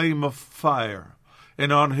like a flame of fire,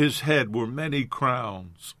 and on his head were many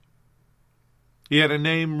crowns. He had a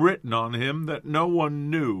name written on him that no one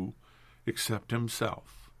knew except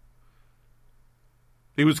himself.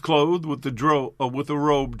 He was clothed with a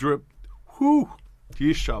robe dripped.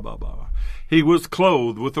 He was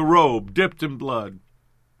clothed with a robe dipped in blood,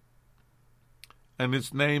 and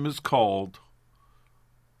his name is called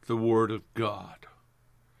the Word of God.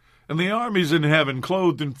 And the armies in heaven,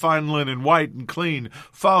 clothed in fine linen, white and clean,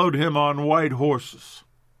 followed him on white horses.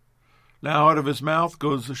 Now out of his mouth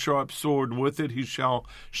goes a sharp sword, and with it he shall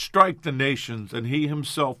strike the nations, and he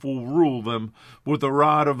himself will rule them with a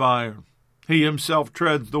rod of iron. He himself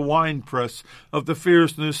treads the winepress of the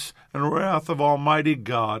fierceness and wrath of Almighty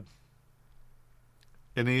God.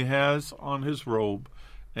 And he has on his robe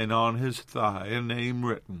and on his thigh a name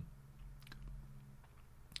written,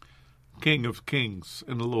 King of Kings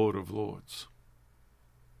and Lord of Lords.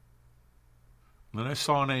 Then I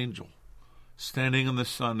saw an angel standing in the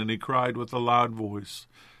sun, and he cried with a loud voice,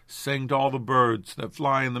 saying to all the birds that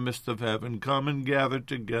fly in the midst of heaven, Come and gather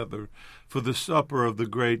together for the supper of the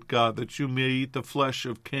great God, that you may eat the flesh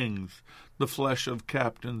of kings, the flesh of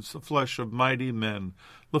captains, the flesh of mighty men,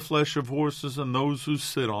 the flesh of horses and those who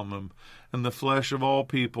sit on them, and the flesh of all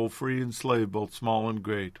people, free and slave, both small and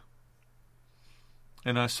great.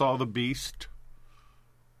 And I saw the beast,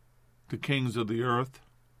 the kings of the earth,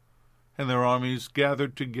 and their armies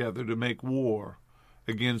gathered together to make war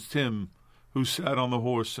against him who sat on the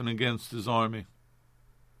horse and against his army,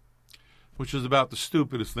 which is about the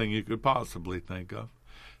stupidest thing you could possibly think of.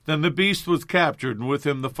 Then the beast was captured, and with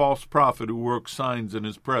him the false prophet who worked signs in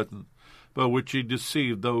his presence, by which he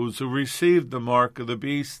deceived those who received the mark of the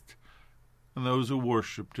beast and those who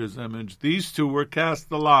worshipped his image. These two were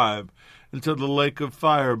cast alive into the lake of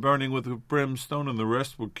fire, burning with brimstone, and the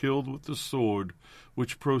rest were killed with the sword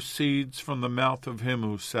which proceeds from the mouth of him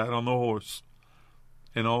who sat on the horse,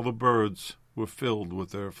 and all the birds were filled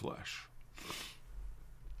with their flesh.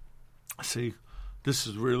 See, this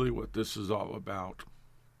is really what this is all about.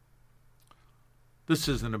 This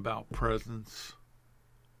isn't about presents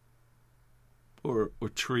or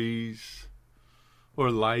trees or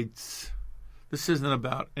lights. This isn't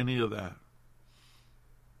about any of that.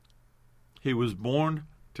 He was born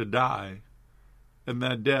to die, and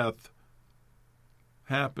that death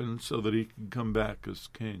happened so that he can come back as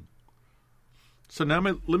king. So now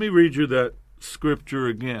let me read you that scripture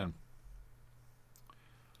again.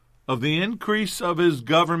 Of the increase of his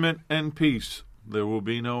government and peace, there will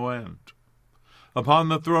be no end. Upon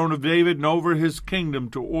the throne of David and over his kingdom,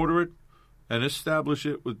 to order it and establish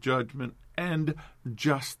it with judgment and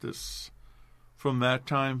justice from that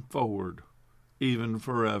time forward, even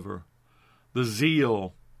forever. The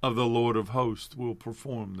zeal of the Lord of hosts will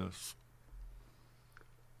perform this.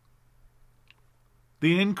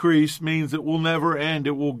 The increase means it will never end.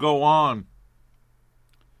 It will go on.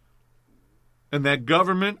 And that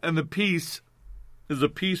government and the peace is a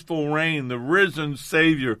peaceful reign. The risen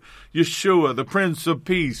Savior, Yeshua, the Prince of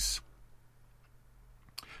Peace,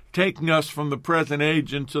 taking us from the present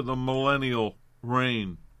age into the millennial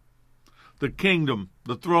reign. The kingdom,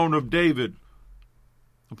 the throne of David,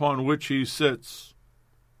 upon which he sits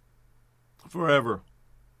forever,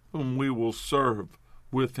 whom we will serve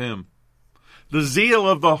with him. The zeal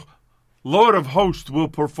of the Lord of hosts will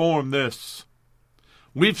perform this.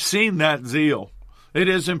 We've seen that zeal. It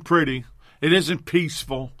isn't pretty. It isn't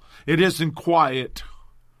peaceful. It isn't quiet.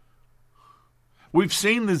 We've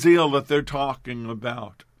seen the zeal that they're talking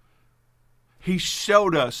about. He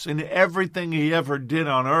showed us in everything he ever did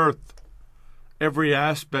on earth, every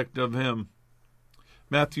aspect of him.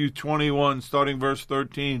 Matthew 21, starting verse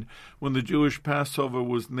 13, when the Jewish Passover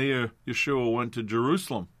was near, Yeshua went to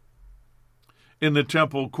Jerusalem. In the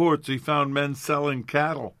temple courts, he found men selling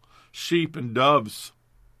cattle, sheep, and doves,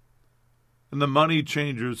 and the money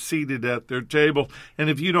changers seated at their table. And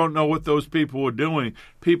if you don't know what those people were doing,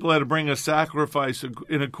 people had to bring a sacrifice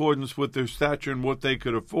in accordance with their stature and what they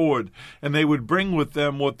could afford. And they would bring with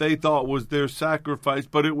them what they thought was their sacrifice,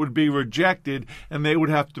 but it would be rejected, and they would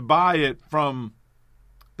have to buy it from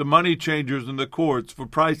the money changers in the courts for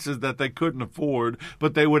prices that they couldn't afford,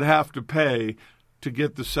 but they would have to pay to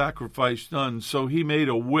get the sacrifice done. So he made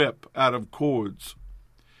a whip out of cords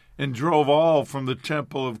and drove all from the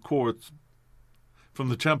temple courts,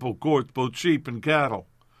 both sheep and cattle.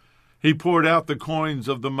 He poured out the coins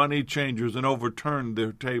of the money changers and overturned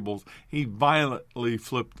their tables. He violently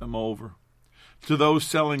flipped them over. To those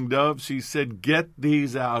selling doves, he said, "Get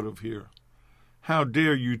these out of here. How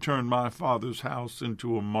dare you turn my Father's house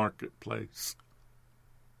into a marketplace?"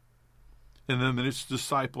 And then his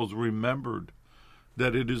disciples remembered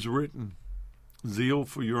that it is written, zeal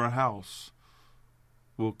for your house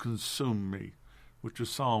will consume me, which is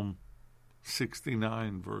Psalm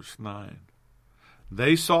 69, verse 9.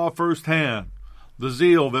 They saw firsthand the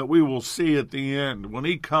zeal that we will see at the end. When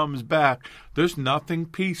he comes back, there's nothing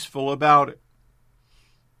peaceful about it.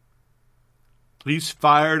 He's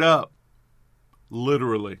fired up,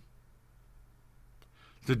 literally,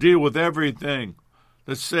 to deal with everything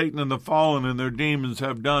that Satan and the fallen and their demons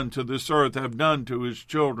have done to this earth, have done to his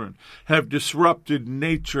children, have disrupted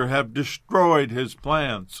nature, have destroyed his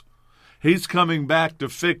plans. He's coming back to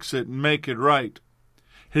fix it and make it right.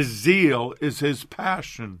 His zeal is his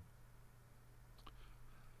passion.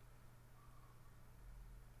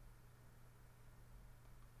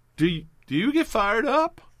 Do you get fired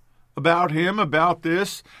up about him, about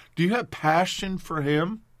this? Do you have passion for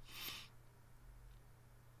him?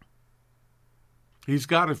 He's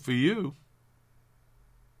got it for you.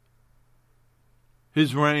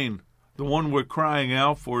 His reign, the one we're crying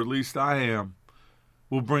out for, at least I am,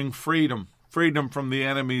 will bring freedom. Freedom from the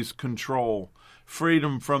enemy's control.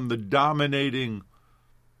 Freedom from the dominating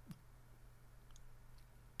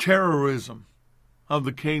terrorism of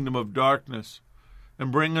the kingdom of darkness.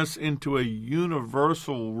 And bring us into a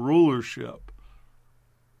universal rulership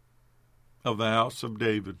of the house of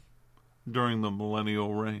David during the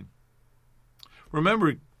millennial reign.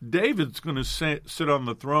 Remember, David's going to sit on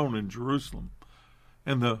the throne in Jerusalem,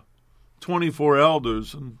 and the 24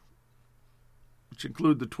 elders, which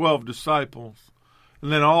include the 12 disciples,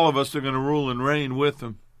 and then all of us are going to rule and reign with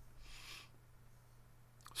him.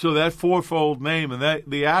 So that fourfold name and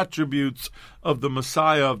the attributes of the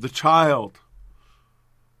Messiah, of the child,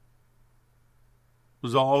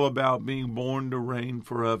 was all about being born to reign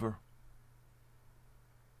forever.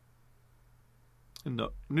 And the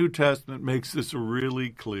New Testament makes this really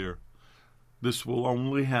clear. This will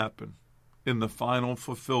only happen in the final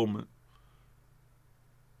fulfillment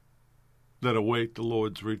that await the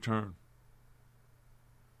Lord's return.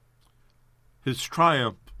 His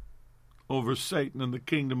triumph over Satan and the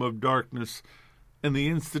kingdom of darkness and the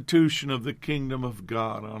institution of the kingdom of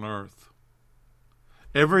God on earth.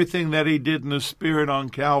 Everything that he did in the Spirit on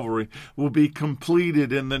Calvary will be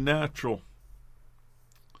completed in the natural.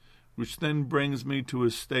 Which then brings me to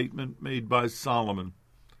a statement made by Solomon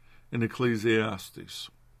in Ecclesiastes,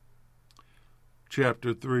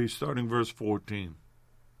 chapter 3, starting verse 14.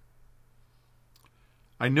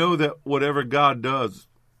 I know that whatever God does,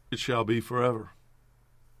 it shall be forever.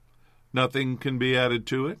 Nothing can be added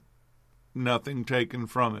to it, nothing taken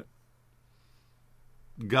from it.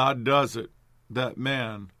 God does it, that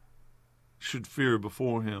man should fear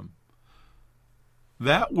before him.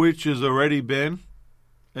 That which has already been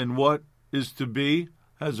and what is to be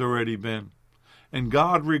has already been. And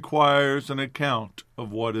God requires an account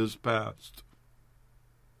of what is past.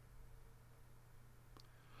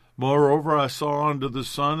 Moreover, I saw under the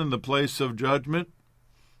sun in the place of judgment,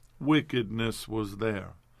 wickedness was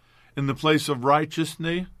there. In the place of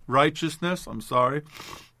righteousness, it's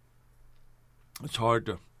hard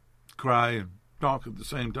to cry and talk at the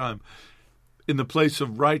same time. In the place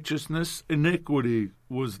of righteousness, iniquity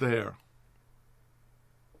was there.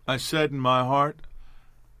 I said in my heart,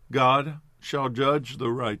 God shall judge the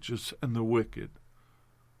righteous and the wicked.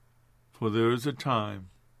 For there is a time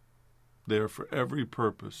there for every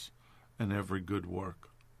purpose and every good work.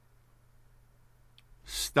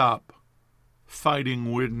 Stop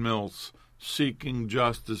fighting windmills, seeking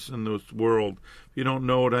justice in this world. If you don't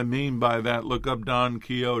know what I mean by that, look up Don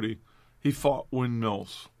Quixote. He fought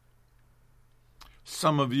windmills.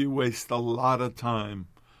 Some of you waste a lot of time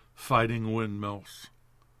fighting windmills,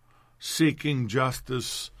 seeking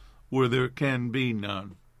justice where there can be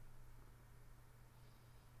none.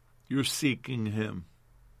 You're seeking him.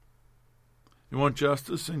 You want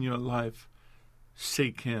justice in your life?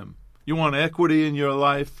 Seek him. You want equity in your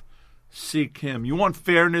life? Seek him. You want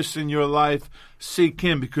fairness in your life? Seek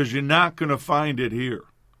him, because you're not going to find it here.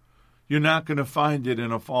 You're not going to find it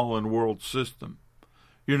in a fallen world system.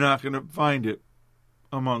 You're not going to find it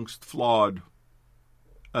amongst flawed,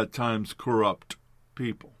 at times corrupt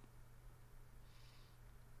people.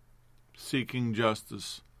 Seeking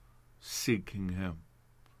justice, seeking him.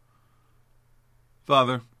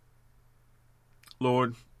 Father,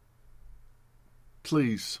 Lord,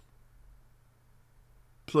 please,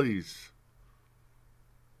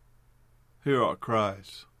 hear our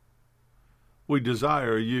cries. We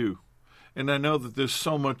desire you. And I know that there's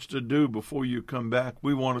so much to do before you come back.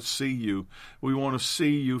 We want to see you. We want to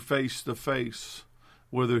see you face to face,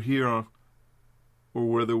 whether here or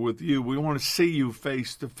whether with you. We want to see you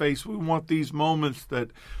face to face. We want these moments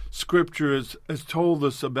that Scripture has told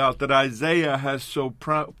us about, that Isaiah has so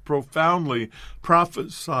profoundly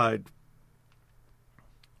prophesied.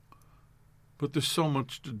 But there's so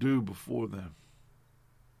much to do before them.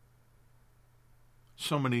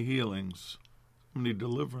 So many healings, so many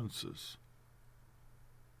deliverances,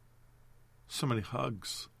 so many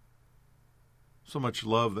hugs, so much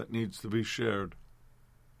love that needs to be shared.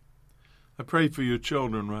 I pray for your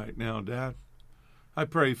children right now, Dad. I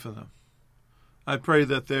pray for them. I pray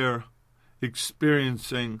that they're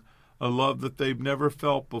experiencing a love that they've never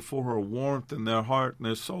felt before, a warmth in their heart and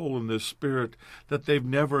their soul and their spirit that they've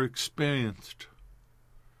never experienced,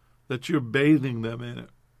 that you're bathing them in it,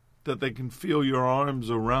 that they can feel your arms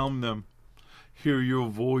around them, hear your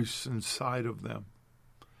voice inside of them.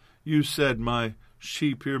 You said, my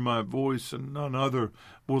sheep hear my voice, and none other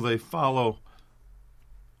will they follow.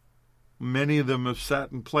 Many of them have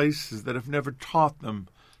sat in places that have never taught them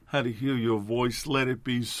how to hear your voice. Let it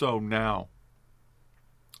be so now.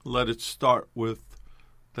 Let it start with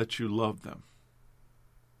that you love them.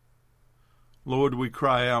 Lord, we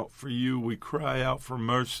cry out for you. We cry out for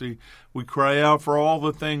mercy. We cry out for all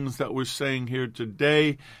the things that we're saying here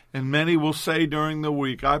today, and many will say during the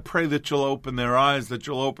week. I pray that you'll open their eyes, that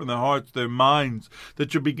you'll open their hearts, their minds,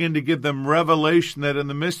 that you'll begin to give them revelation that in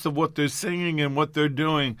the midst of what they're singing and what they're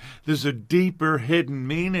doing, there's a deeper hidden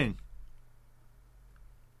meaning.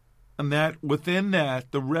 And that within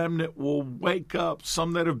that, the remnant will wake up,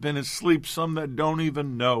 some that have been asleep, some that don't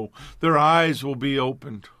even know. Their eyes will be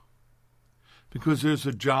opened. Because there's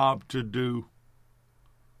a job to do.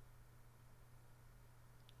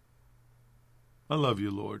 I love you,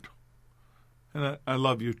 Lord. And I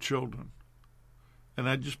love your children. And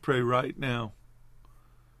I just pray right now,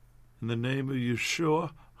 in the name of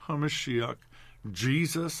Yeshua HaMashiach,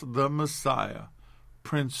 Jesus the Messiah,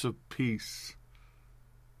 Prince of Peace,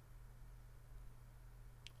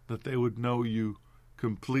 that they would know you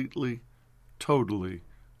completely, totally,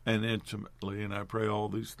 and intimately. And I pray all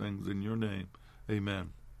these things in your name. Amen.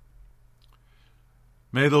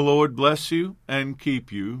 May the Lord bless you and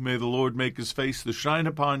keep you. May the Lord make his face to shine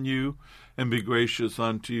upon you and be gracious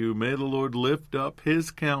unto you. May the Lord lift up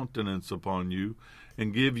his countenance upon you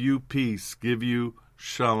and give you peace, give you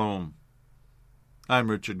shalom.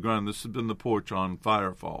 I'm Richard Grund. This has been The Porch on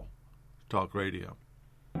Firefall Talk Radio.